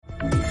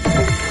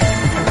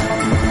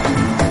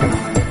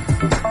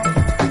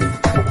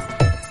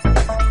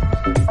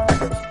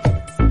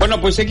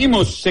pues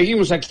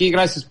seguimos aquí.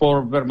 Gracias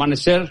por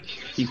permanecer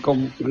y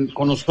con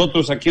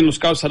nosotros aquí en Los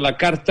Cabos a la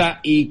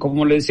Carta. Y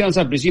como le decíamos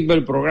al principio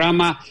del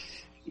programa,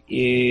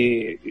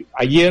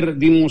 ayer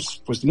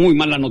dimos pues muy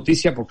mala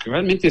noticia, porque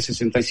realmente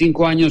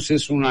 65 años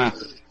es una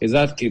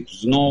edad que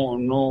pues,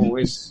 no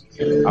es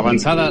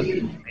avanzada,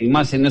 y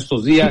más en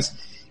estos días.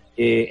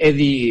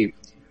 Eddie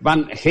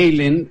Van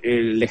Halen,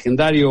 el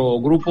legendario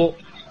grupo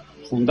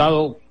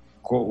fundado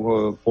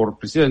por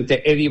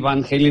precisamente Eddie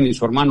Van Halen y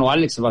su hermano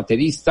Alex, el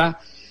baterista,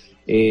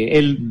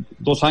 él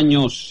 2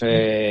 años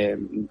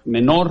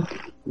menor,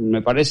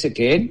 me parece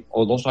que él,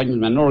 o 2 años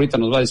menor, ahorita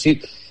nos va a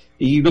decir.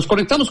 Y nos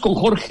conectamos con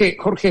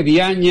Jorge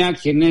Diaña,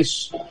 quien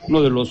es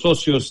uno de los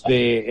socios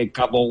de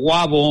Cabo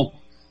Wabo.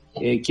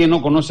 ¿Quién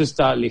no conoce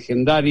esta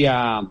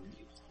legendaria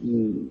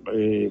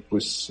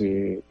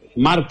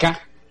marca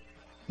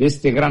de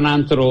este gran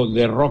antro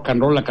de rock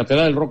and roll, la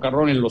Catedral del Rock and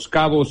Roll en Los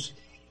Cabos?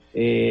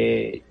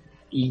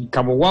 Y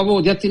Cabo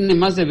Wabo ya tiene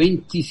más de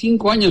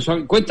 25 años.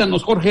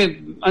 Cuéntanos,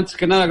 Jorge, antes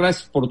que nada,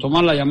 gracias por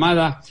tomar la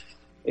llamada.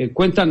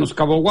 Cuéntanos,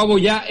 Cabo Wabo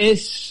ya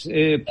es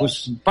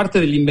pues parte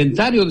del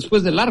inventario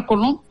después del Arco,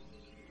 ¿no?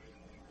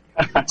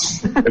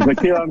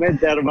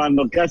 Efectivamente,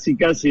 Armando, casi,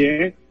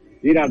 ¿eh?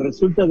 Mira,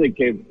 resulta de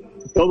que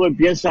todo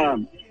empieza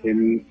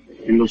en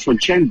los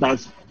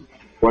 80s,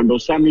 cuando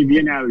Sammy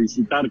viene a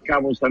visitar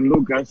Cabo San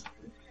Lucas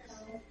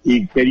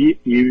y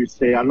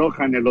se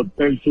aloja en el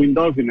Hotel Twin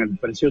Dolphin, el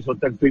precioso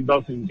Hotel Twin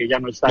Dolphin, que ya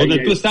no está. Donde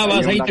tú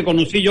estabas, ahí te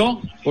conocí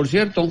yo, por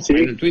cierto, sí,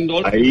 en el Twin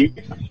Dolphin.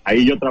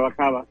 Ahí yo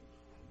trabajaba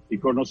y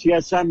conocí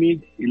a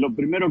Sammy, y lo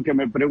primero que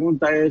me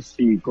pregunta es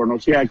si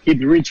conocía a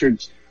Keith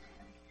Richards.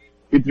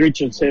 Keith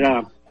Richards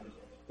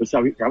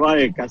acababa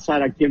de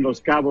casar aquí en Los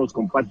Cabos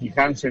con Patty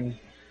Hansen.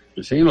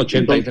 Sí, en el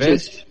 83.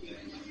 Entonces,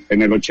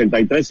 en el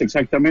 83,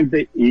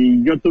 exactamente,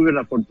 y yo tuve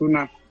la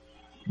fortuna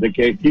de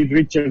que Keith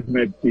Richards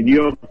me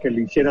pidió que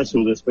le hiciera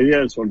su despedida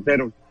de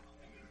soltero,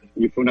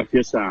 y fue una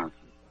fiesta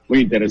muy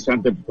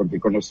interesante porque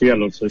conocí a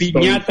los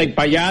piñata y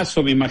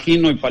payaso, me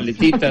imagino, y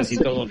paletitas y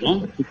todo,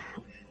 ¿no?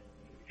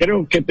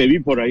 Creo que te vi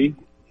por ahí.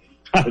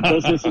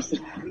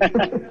 Entonces,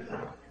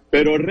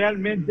 pero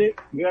realmente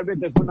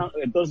fue una.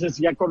 Entonces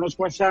ya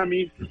conozco a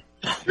Sammy,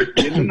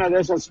 y en una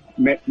de esas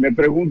me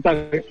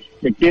pregunta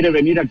que quiere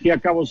venir aquí a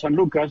Cabo San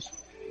Lucas,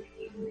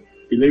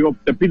 y le digo,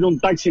 te pido un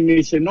taxi, y me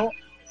dice, no,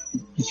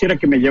 quisiera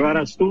que me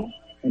llevaras tú.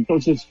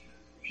 Entonces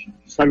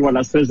salgo a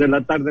las 3 de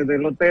la tarde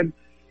del hotel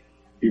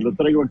y lo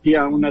traigo aquí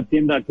a una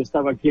tienda que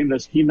estaba aquí en la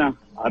esquina,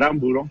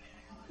 Aramburo,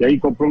 y ahí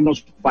compró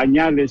unos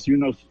pañales y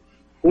unos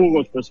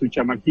jugos, pues su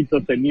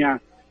chamaquito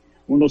tenía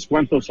unos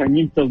cuantos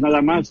añitos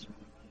nada más.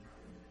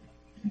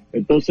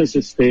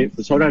 Entonces,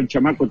 pues ahora el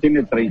chamaco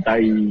tiene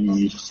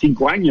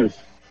 35 añs.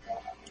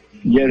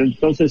 Y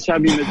entonces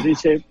Sammy me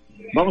dice,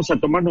 vamos a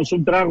tomarnos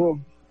un trago,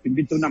 te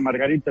invito a una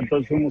margarita.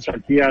 Entonces fuimos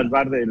aquí al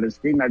bar de la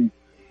esquina,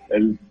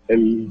 el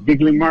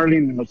Giggling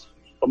Marlin, nos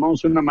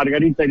tomamos una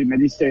margarita, y me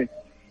dice,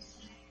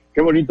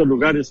 qué bonito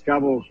lugar es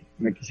Cabo,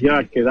 me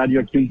quisiera quedar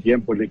yo aquí un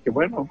tiempo. Le dije,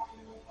 bueno,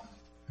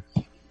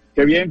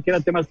 qué bien,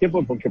 quédate más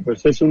tiempo, porque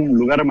pues es un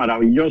lugar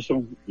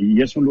maravilloso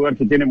y es un lugar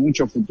que tiene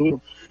mucho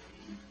futuro.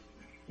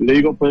 Le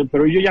digo, pues,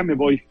 pero yo ya me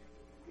voy.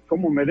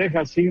 ¿Cómo me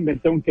dejas? Sí, me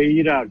tengo que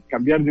ir a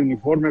cambiar de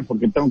uniforme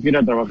porque tengo que ir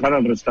a trabajar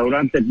al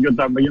restaurante. Yo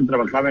también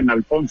trabajaba en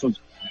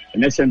Alfonso's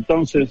en ese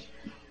entonces.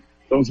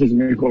 Entonces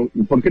me dijo,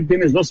 ¿por qué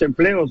tienes 2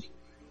 empleos?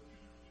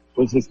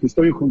 Pues es que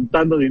estoy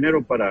juntando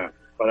dinero para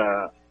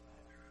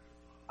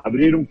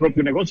abrir un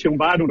propio negocio, un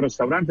bar, un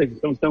restaurante,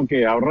 entonces tengo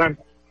que ahorrar.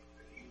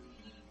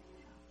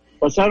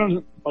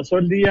 Pasó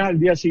el día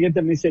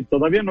siguiente me dice,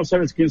 todavía no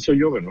sabes quién soy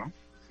yo, ¿verdad?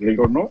 Le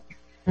digo, no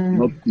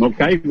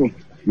caigo.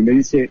 Y me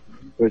dice,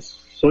 pues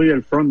soy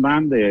el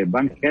frontman de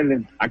Van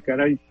Halen. Ah,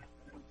 caray,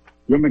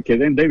 yo me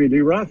quedé en David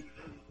Lee Roth.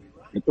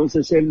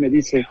 Entonces él me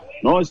dice,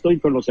 no, estoy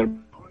con los hermanos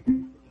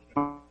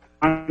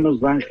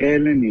Van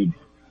Halen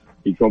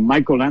y con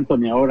Michael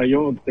Anthony. Ahora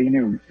yo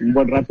tiene un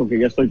buen rato que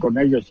ya estoy con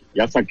ellos,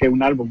 ya saqué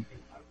un álbum.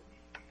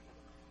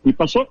 Y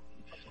pasó.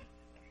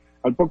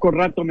 Al poco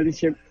rato me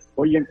dice,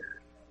 oye,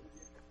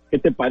 ¿qué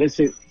te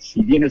parece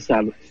si vienes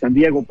a San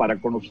Diego para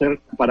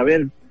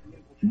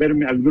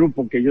verme al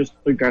grupo que yo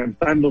estoy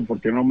cantando,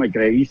 porque no me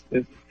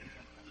creíste?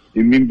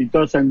 Y me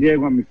invitó a San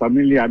Diego, a mi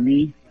familia, a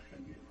mí,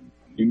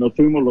 y nos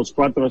fuimos los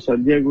 4 a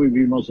San Diego y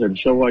vimos el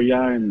show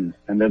allá en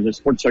el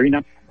Sports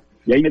Arena.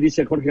 Y ahí me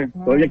dice, Jorge,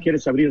 ¿todavía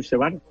quieres abrir ese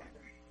bar?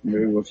 Y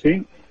le digo,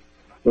 sí,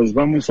 pues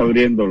vamos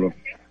abriéndolo.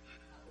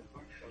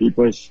 Y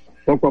pues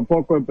poco a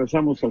poco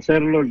empezamos a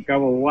hacerlo en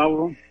Cabo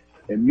Wabo.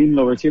 En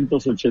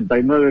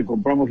 1989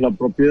 compramos la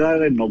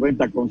propiedad, en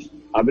 90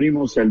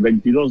 abrimos el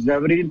 22 de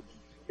abril,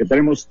 que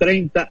tenemos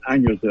 30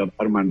 años,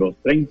 Armando,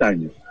 30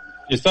 años.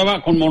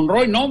 Estaba con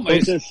Monroy, ¿no?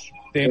 Entonces,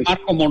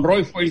 Marco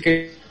Monroy fue el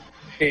que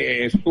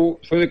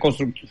fue de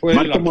construcción.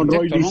 Marco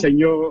Monroy, ¿no?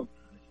 Diseñó,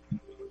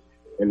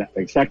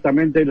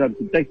 exactamente, el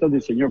arquitecto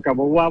diseñó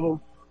Cabo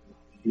Wabo.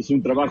 Hizo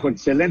un trabajo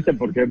excelente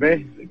porque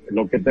ve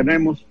lo que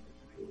tenemos.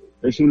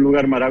 Es un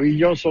lugar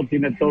maravilloso,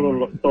 tiene todo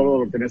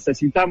lo que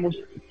necesitamos.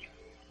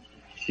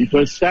 Y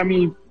pues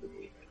Sammy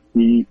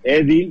y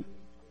Eddie,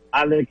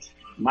 Alex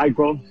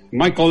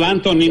Michael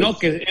Anthony, ¿no?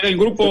 Que era el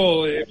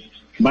grupo...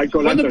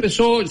 ¿Cuándo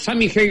empezó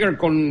Sammy Hagar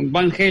con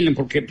Van Halen?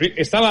 Porque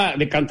estaba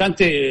de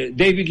cantante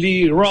David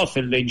Lee Roth,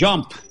 el de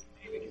Jump.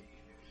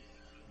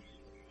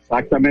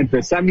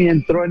 Exactamente. Sammy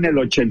entró en el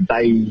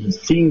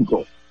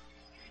 85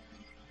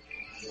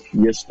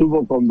 y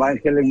estuvo con Van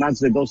Halen más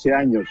de 12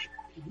 años.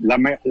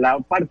 La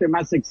parte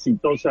más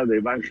exitosa de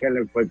Van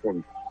Halen fue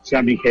con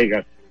Sammy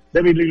Hagar.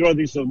 David Lee Roth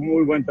hizo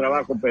muy buen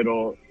trabajo,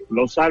 pero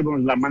los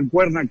álbumes, la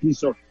mancuerna que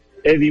hizo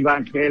Eddie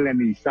Van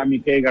Halen y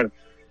Sammy Hagar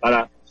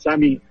para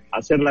Sammy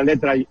hacer la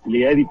letra y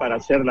Eddie para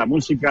hacer la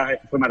música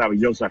fue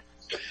maravillosa.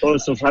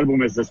 Todos esos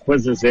álbumes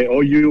después de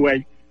OU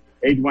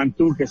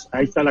 812, que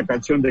ahí está la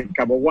canción de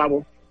Cabo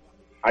Wabo,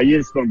 ahí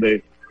es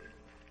donde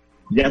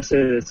ya se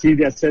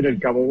decide hacer el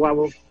Cabo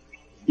Wabo.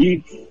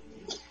 Y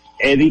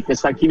Eddie, que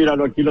está aquí,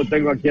 míralo, aquí lo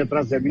tengo aquí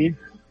atrás de mí.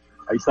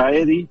 Ahí está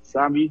Eddie,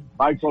 Sammy,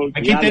 Michael.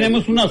 Aquí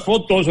tenemos unas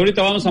fotos,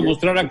 ahorita vamos a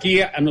mostrar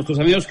aquí a nuestros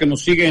amigos que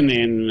nos siguen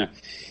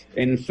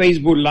en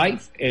Facebook Live,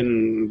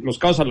 en Los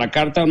Cabos a la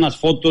Carta, unas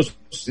fotos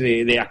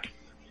de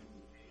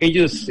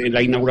aquellos,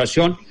 la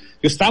inauguración.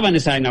 Yo estaba en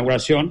esa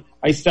inauguración,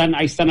 ahí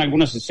están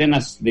algunas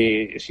escenas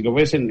si lo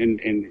ves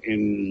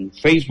en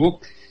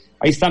Facebook,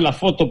 ahí está la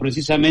foto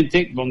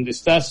precisamente donde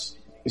está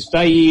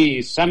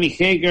ahí Sammy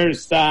Hagar,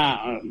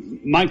 está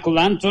Michael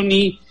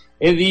Anthony,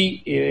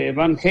 Eddie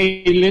Van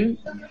Halen,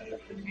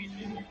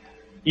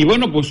 y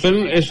bueno, pues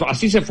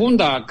así se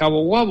funda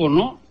Cabo Wabo,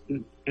 ¿no?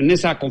 En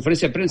esa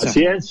conferencia de prensa.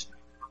 Así es.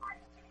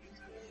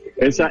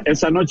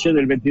 Esa noche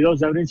del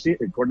 22 de abril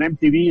con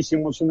MTV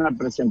hicimos una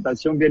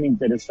presentación bien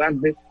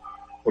interesante,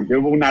 porque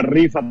hubo una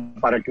rifa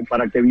para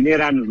que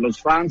vinieran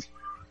los fans,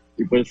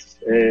 y pues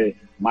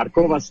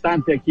marcó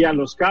bastante aquí a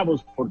Los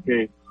Cabos,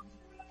 porque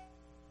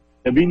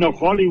vino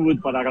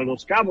Hollywood para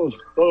Los Cabos,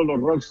 todos los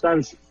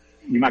rockstars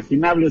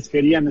imaginables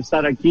querían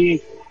estar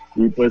aquí,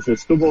 y pues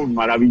estuvo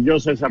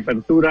maravillosa esa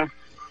apertura,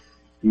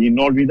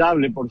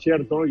 inolvidable por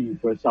cierto, y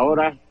pues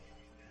ahora,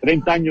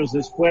 30 años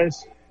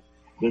después,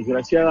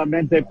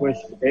 desgraciadamente pues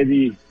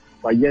Eddie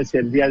fallece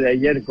el día de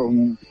ayer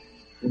con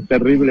un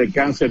terrible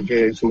cáncer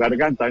en su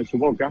garganta, en su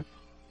boca,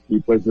 y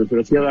pues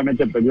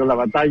desgraciadamente perdió la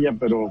batalla,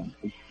 pero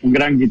un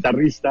gran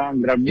guitarrista,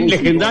 un gran músico.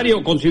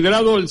 Legendario,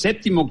 considerado el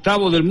 7º,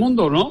 8º del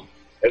mundo, ¿no?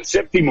 El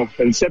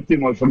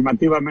séptimo,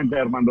 afirmativamente,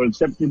 Armando, el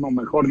 7º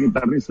mejor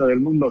guitarrista del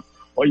mundo.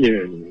 Oye,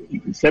 el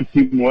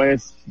 7º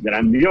es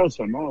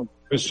grandioso, ¿no?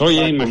 Pues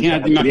oye,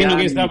 imagino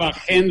que estaba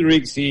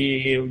Hendrix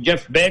y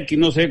Jeff Beck y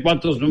no sé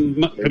cuántos,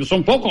 pero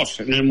son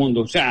pocos en el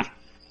mundo. O sea,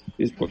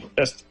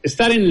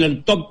 estar en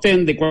el top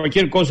 10 de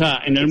cualquier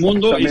cosa en el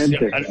mundo es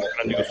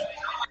grandioso.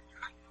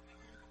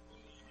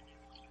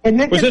 En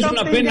ese pues es top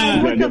una 10 pena.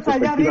 ya muchos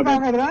allá arriba,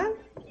 ¿verdad?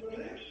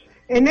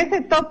 En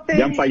ese top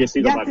 10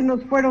 ya se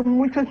nos fueron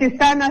muchos y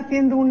están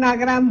haciendo una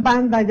gran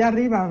banda allá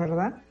arriba,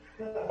 ¿verdad?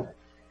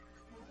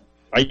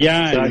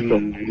 Allá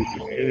en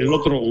el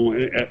otro,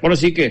 ahora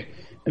sí que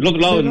el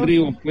otro lado del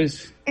río,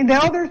 pues. In the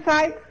other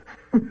side.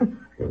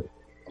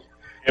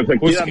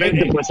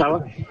 Efectivamente, pues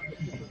ahora.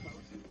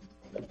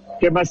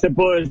 ¿Qué más te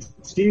puedo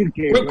decir?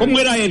 ¿Cómo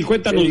era él?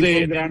 Cuéntanos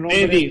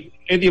de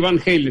Eddie Van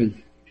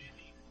Halen.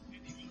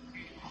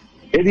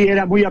 Eddie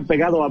era muy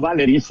apegado a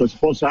Valerie, su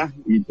esposa,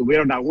 y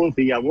tuvieron a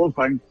Wolfie y a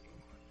Wolfgang,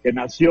 que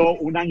nació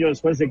un año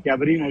después de que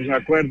abrimos, me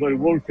acuerdo, el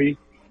Wolfie.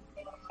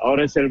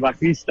 Ahora es el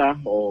bajista,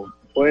 o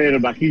fue el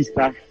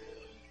bajista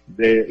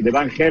de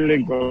Van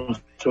Halen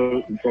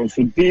con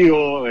su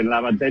tío en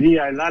la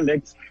batería, el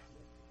Alex,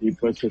 y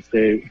pues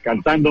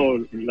cantando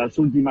las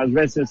últimas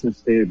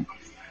veces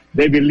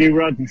David Lee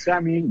Roth y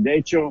Sammy. De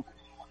hecho,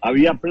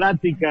 había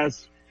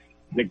pláticas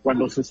de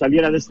cuando se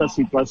saliera de esta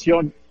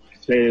situación,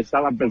 se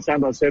estaban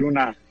pensando hacer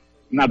una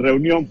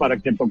reunión para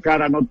que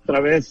tocaran otra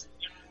vez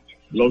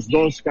los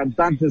dos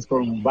cantantes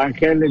con Van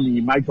Halen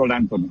y Michael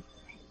Anthony.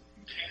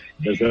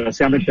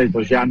 Desgraciadamente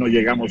pues ya no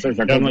llegamos a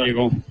esa cosa. No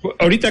llegó.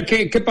 Ahorita,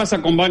 ¿qué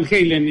pasa con Van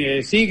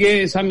Halen?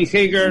 ¿Sigue Sammy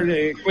Hagar?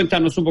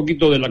 Cuéntanos un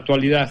poquito de la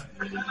actualidad.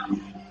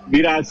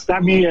 Mira,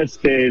 Sammy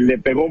le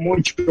pegó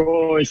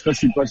mucho esta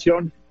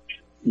situación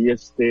y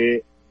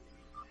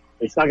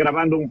está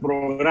grabando un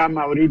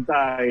programa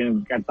ahorita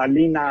en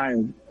Catalina,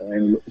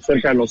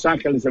 cerca de Los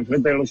Ángeles,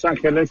 enfrente de Los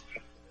Ángeles,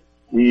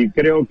 y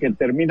creo que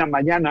termina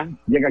mañana,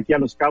 llega aquí a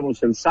Los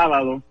Cabos el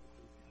sábado,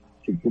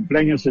 su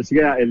cumpleaños es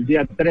el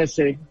día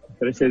 13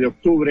 de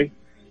octubre,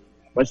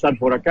 va a estar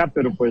por acá,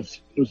 pero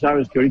pues tú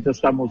sabes que ahorita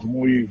estamos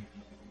muy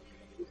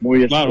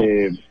claro,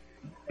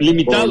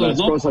 limitados, por las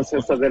 ¿no? Cosas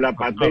estas de la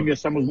pandemia,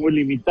 estamos muy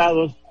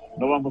limitados,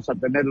 no vamos a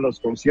tener los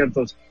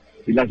conciertos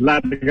y las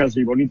largas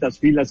y bonitas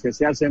filas que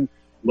se hacen.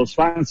 Los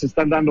fans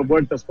están dando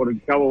vueltas por el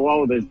Cabo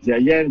Wabo desde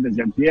ayer,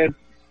 desde antier,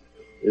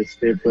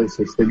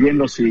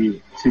 viendo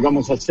si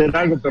vamos a hacer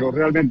algo, pero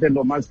realmente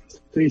lo más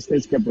triste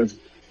es que pues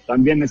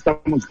también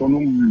estamos con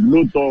un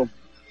luto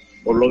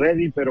por lo de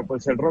Eddie, pero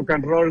pues el rock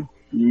and roll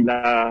y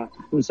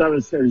tú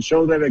sabes, el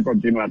show debe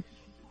continuar.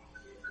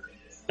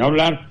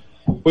 Hablar.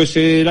 Pues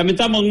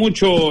lamentamos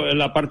mucho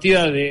la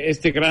partida de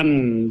este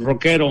gran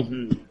rockero,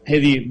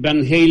 Eddie Van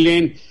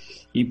Halen.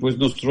 Y pues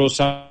nuestros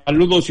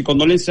saludos y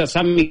condolencias a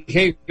Sammy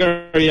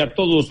Hagar y a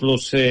todos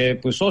los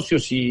pues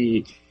socios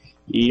y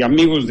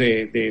amigos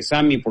de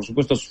Sammy, por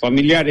supuesto a sus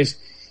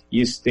familiares.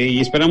 Y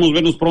esperamos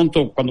vernos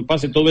pronto cuando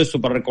pase todo esto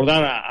para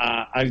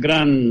recordar al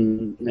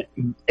gran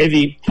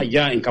Eddie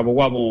allá en Cabo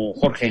Wabo,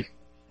 Jorge.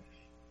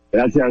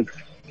 Gracias.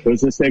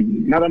 Pues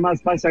nada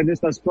más pasan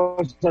estas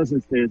cosas,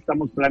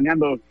 estamos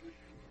planeando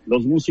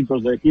los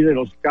músicos de aquí de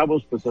Los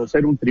Cabos, pues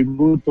hacer un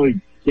tributo y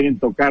quieren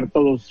tocar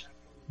todos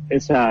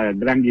esa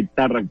gran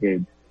guitarra que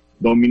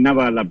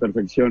dominaba a la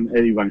perfección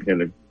Eddie Van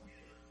Halen.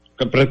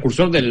 El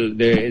precursor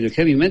del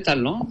heavy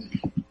metal, ¿no?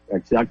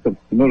 Exacto,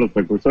 uno de los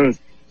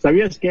precursores.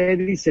 ¿Sabías que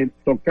Eddie se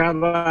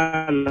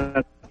tocaba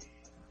las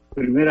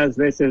primeras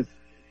veces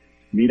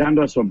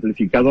mirando a su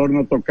amplificador,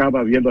 no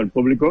tocaba viendo al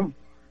público?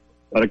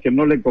 Para que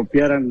no le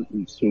copiaran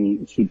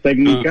su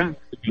técnica.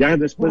 Ya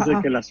después de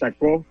que la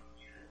sacó,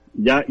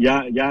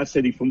 ya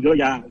se difundió,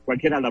 ya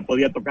cualquiera la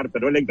podía tocar,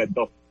 pero él la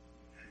inventó.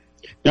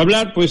 De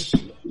hablar, pues,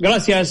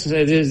 gracias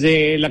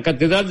desde la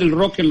Catedral del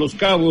Rock en Los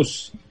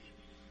Cabos,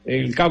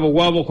 el Cabo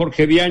Wabo,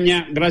 Jorge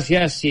Viaña,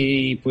 gracias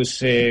y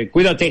pues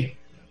cuídate.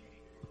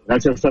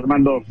 Gracias,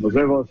 Armando, nos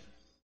vemos.